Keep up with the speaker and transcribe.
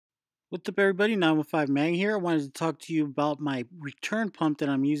What's up, everybody? 915 Mag here. I wanted to talk to you about my return pump that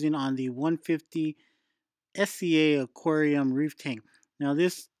I'm using on the 150 SCA Aquarium reef tank. Now,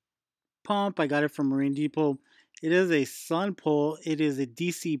 this pump, I got it from Marine Depot. It is a Sunpole. It is a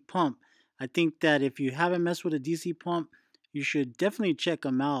DC pump. I think that if you haven't messed with a DC pump, you should definitely check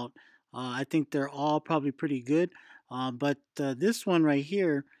them out. I think they're all probably pretty good. But this one right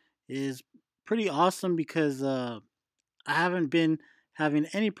here is pretty awesome because I haven't been having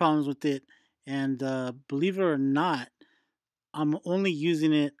any problems with it, and believe it or not, I'm only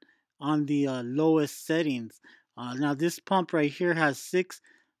using it on the lowest settings. Now this pump right here has 6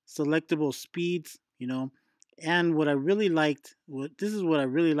 selectable speeds, and what I really liked, this is what I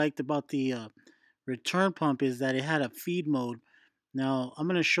really liked about the return pump is that it had a feed mode. Now I'm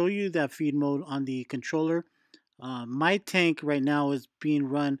going to show you that feed mode on the controller. My tank right now is being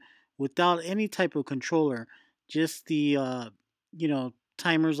run without any type of controller, just the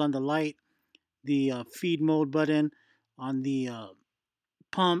timers on the light, the feed mode button on the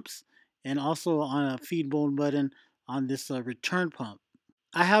pumps, and also on a feed mode button on this return pump.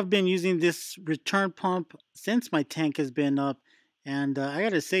 I have been using this return pump since my tank has been up, and I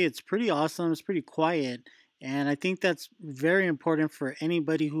gotta say it's pretty awesome. It's pretty quiet, and I think that's very important for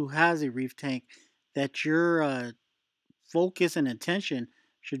anybody who has a reef tank, that your focus and attention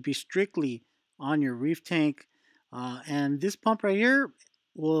should be strictly on your reef tank. And this pump right here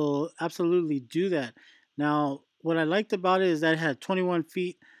will absolutely do that. Now, what I liked about it is that it had 21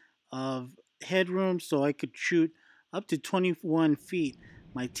 feet of headroom, so I could shoot up to 21 feet.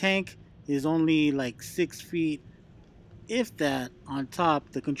 My tank is only like 6 feet, if that, on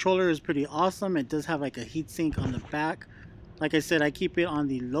top. The controller is pretty awesome. It does have like a heat sink on the back. Like I said, I keep it on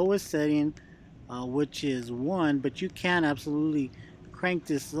the lowest setting, which is 1, but you can absolutely crank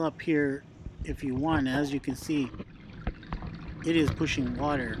this up here if you want. As you can see, it is pushing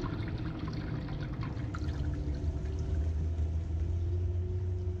water.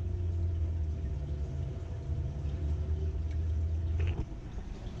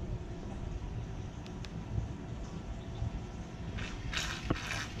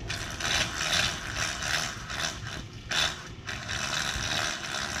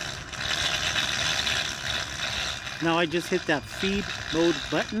 Now I just hit that feed mode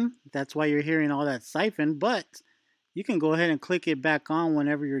button. That's why you're hearing all that siphon, but you can go ahead and click it back on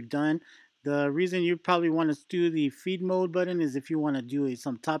whenever you're done. The reason you probably want to do the feed mode button is if you want to do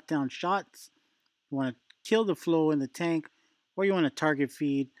some top-down shots, you want to kill the flow in the tank, or you want to target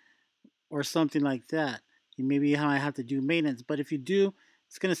feed or something like that. You maybe might have to do maintenance, but if you do,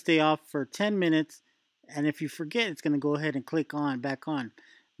 it's going to stay off for 10 minutes, and if you forget, it's going to go ahead and click on back on.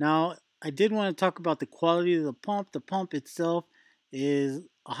 Now, I did want to talk about the quality of the pump. The pump itself is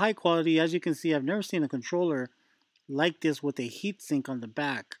a high quality. As you can see, I've never seen a controller like this with a heat sink on the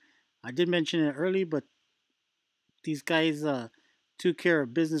back. I did mention it early, but these guys took care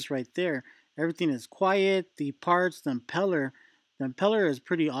of business right there. Everything is quiet. The parts, the impeller is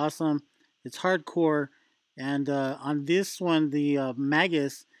pretty awesome. It's hardcore. And on this one, the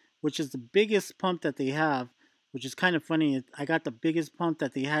Magus, which is the biggest pump that they have, which is kind of funny. I got the biggest pump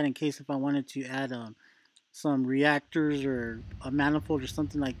that they had in case if I wanted to add some reactors or a manifold or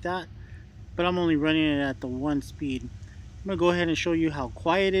something like that. But I'm only running it at the 1 speed. I'm going to go ahead and show you how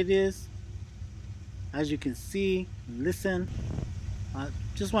quiet it is. As you can see, listen.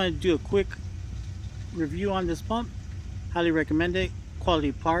 Just wanted to do a quick review on this pump. Highly recommend it.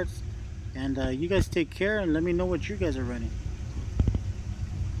 Quality parts. And you guys take care and let me know what you guys are running.